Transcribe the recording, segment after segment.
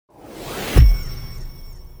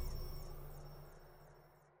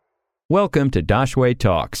Welcome to Dashway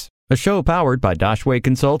Talks, a show powered by Dashway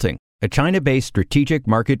Consulting, a China-based strategic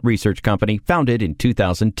market research company founded in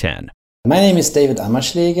 2010. My name is David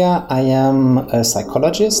Ammerschläger. I am a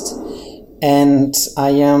psychologist and I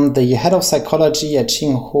am the head of psychology at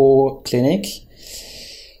Tsinghua Clinic.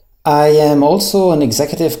 I am also an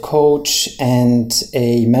executive coach and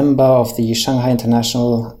a member of the Shanghai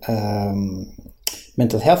International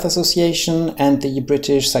Mental Health Association and the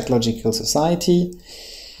British Psychological Society.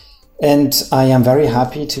 And I am very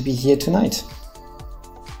happy to be here tonight.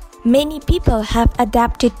 Many people have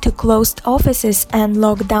adapted to closed offices and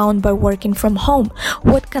lockdown by working from home.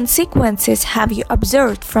 What consequences have you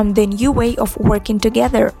observed from the new way of working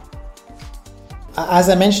together? As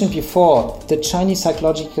I mentioned before, the Chinese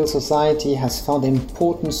Psychological Society has found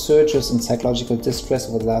important surges in psychological distress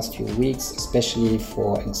over the last few weeks, especially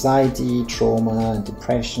for anxiety, trauma, and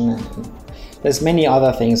depression, and there's many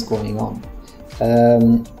other things going on.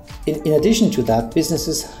 In addition to that,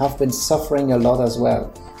 businesses have been suffering a lot as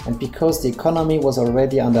well. And because the economy was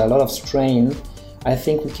already under a lot of strain, I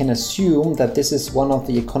think we can assume that this is one of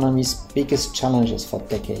the economy's biggest challenges for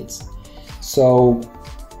decades. So,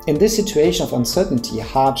 in this situation of uncertainty,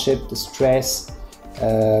 hardship, distress,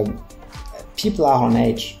 people are on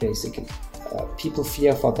edge, basically. People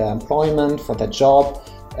fear for their employment, for their job.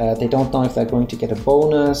 They don't know if they're going to get a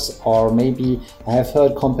bonus, or maybe I have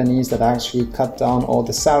heard companies that actually cut down all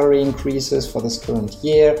the salary increases for this current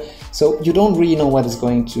year. So you don't really know what is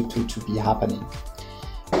going to be happening.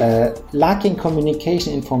 Lacking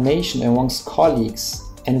communication information amongst colleagues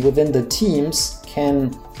and within the teams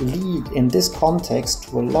can lead in this context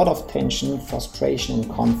to a lot of tension, frustration,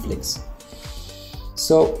 and conflicts.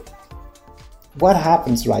 So what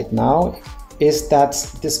happens right now is that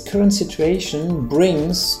this current situation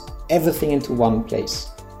brings everything into one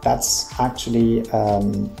place. That's actually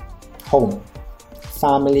home,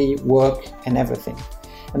 family, work, and everything.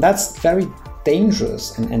 And that's very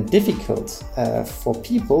dangerous and difficult for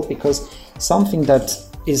people, because something that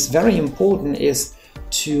is very important is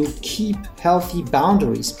to keep healthy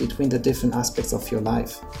boundaries between the different aspects of your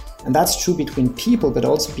life. And that's true between people, but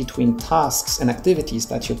also between tasks and activities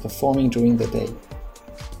that you're performing during the day.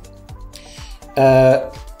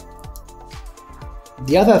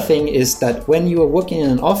 The other thing is that when you are working in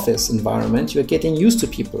an office environment, you're getting used to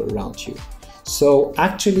people around you. So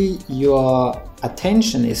actually your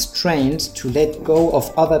attention is trained to let go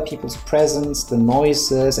of other people's presence, the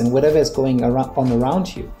noises, and whatever is going on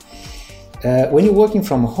around you. When you're working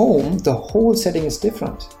from home, the whole setting is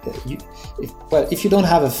different. If you don't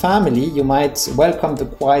have a family, you might welcome the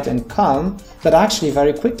quiet and calm, but actually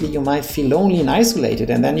very quickly you might feel lonely and isolated,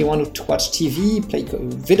 and then you want to watch TV, play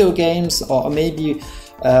video games, or maybe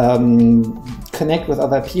connect with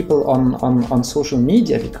other people on social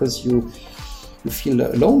media, because you feel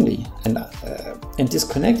lonely and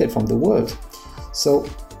disconnected from the world. So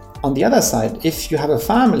on the other side, if you have a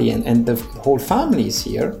family and the whole family is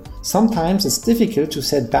here, sometimes it's difficult to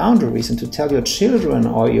set boundaries and to tell your children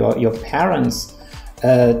or your parents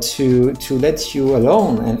to let you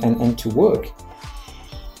alone and to work.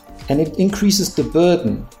 And it increases the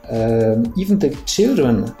burden. Even the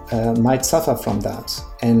children might suffer from that,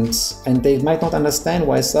 and they might not understand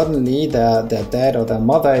why suddenly their dad or their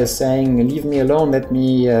mother is saying, "Leave me alone, let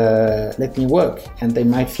me work," and they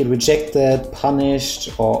might feel rejected,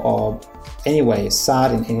 punished, or anyway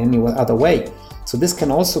sad in any other way. So this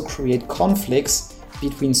can also create conflicts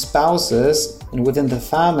between spouses and within the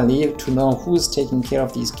family to know who is taking care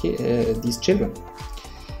of these children.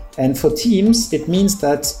 And for teams, it means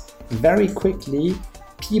that very quickly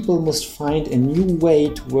people must find a new way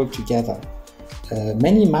to work together.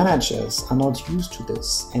 Many managers are not used to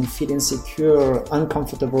this and feel insecure,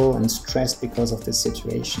 uncomfortable, and stressed because of this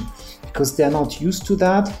situation, because they're not used to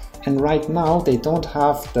that, and right now they don't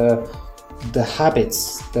have the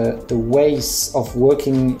habits, the ways of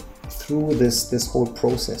working through this whole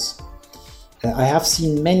process. I have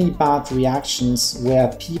seen many bad reactions where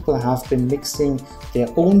people have been mixing their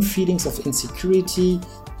own feelings of insecurity,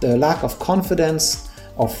 the lack of confidence,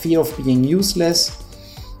 or fear of being useless.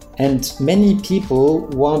 And many people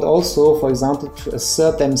want also, for example, to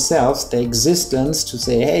assert themselves, their existence, to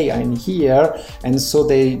say, hey, I'm here. And so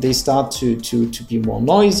they start to be more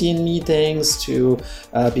noisy in meetings, to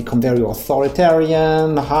become very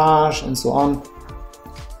authoritarian, harsh, and so on.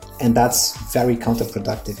 And that's very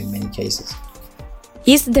counterproductive in many cases.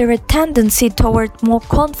 Is there a tendency toward more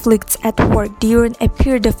conflicts at work during a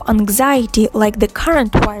period of anxiety like the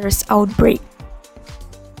current virus outbreak?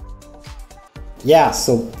 Yeah,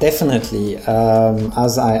 so definitely,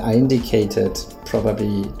 as I indicated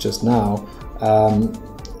probably just now,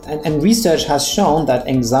 And research has shown that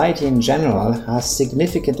anxiety in general has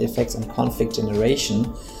significant effects on conflict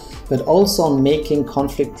generation, but also on making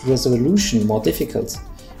conflict resolution more difficult.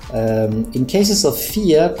 In cases of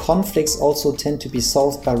fear, conflicts also tend to be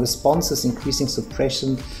solved by responses increasing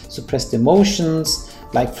suppressed emotions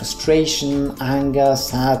like frustration, anger,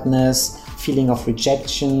 sadness, feeling of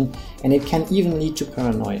rejection, and it can even lead to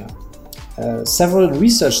paranoia. Several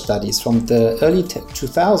research studies from the early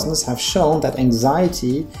 2000s have shown that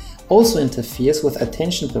anxiety also interferes with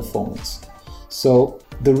attention performance. So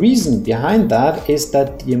the reason behind that is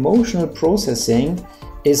that the emotional processing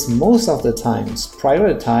is most of the times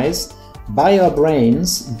prioritized by our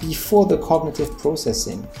brains before the cognitive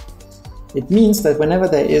processing. It means that whenever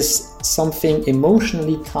there is something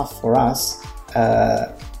emotionally tough for us,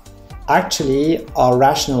 actually our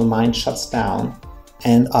rational mind shuts down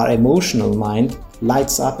and our emotional mind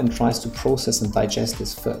lights up and tries to process and digest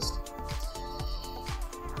this first.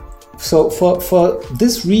 So for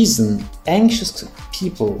this reason, anxious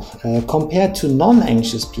people compared to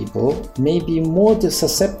non-anxious people may be more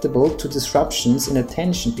susceptible to disruptions in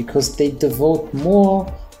attention because they devote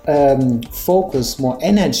more focus, more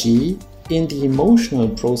energy in the emotional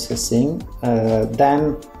processing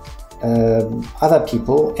than other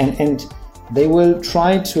people, and they will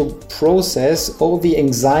try to process all the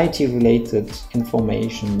anxiety-related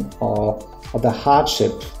information or the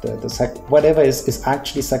hardship, whatever is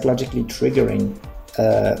actually psychologically triggering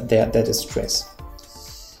their distress.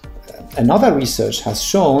 Another research has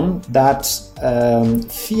shown that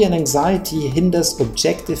fear and anxiety hinders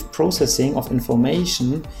objective processing of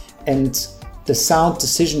information and the sound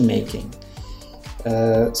decision making.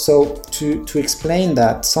 So to explain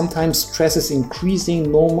that, sometimes stress is increasing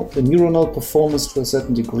neuronal performance to a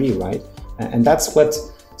certain degree, right? And that's what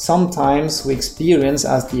sometimes we experience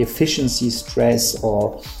as the efficiency stress,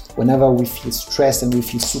 or whenever we feel stressed and we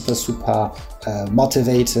feel super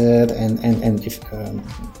motivated and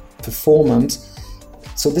performant.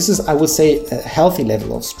 So this is, I would say, a healthy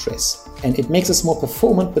level of stress, and it makes us more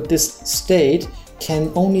performant, but this state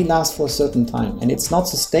can only last for a certain time, and it's not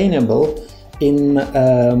sustainable in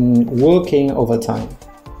working over time.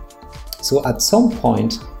 So at some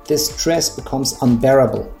point, this stress becomes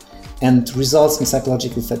unbearable and results in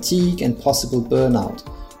psychological fatigue and possible burnout,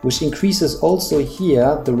 which increases also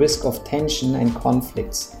here the risk of tension and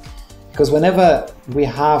conflicts. Because whenever we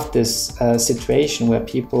have this situation where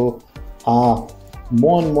people are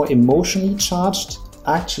more and more emotionally charged,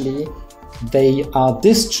 actually they are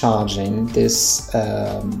discharging this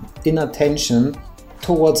inner tension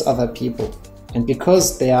towards other people. And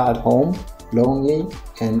because they are at home, lonely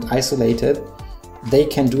and isolated, they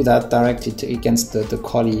can do that directly against the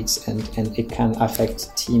colleagues, and it can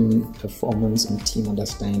affect team performance and team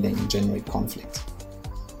understanding and generate conflict.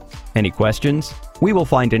 Any questions? We will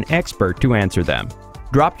find an expert to answer them.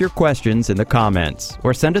 Drop your questions in the comments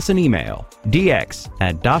or send us an email,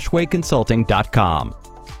 dx@dashwayconsulting.com.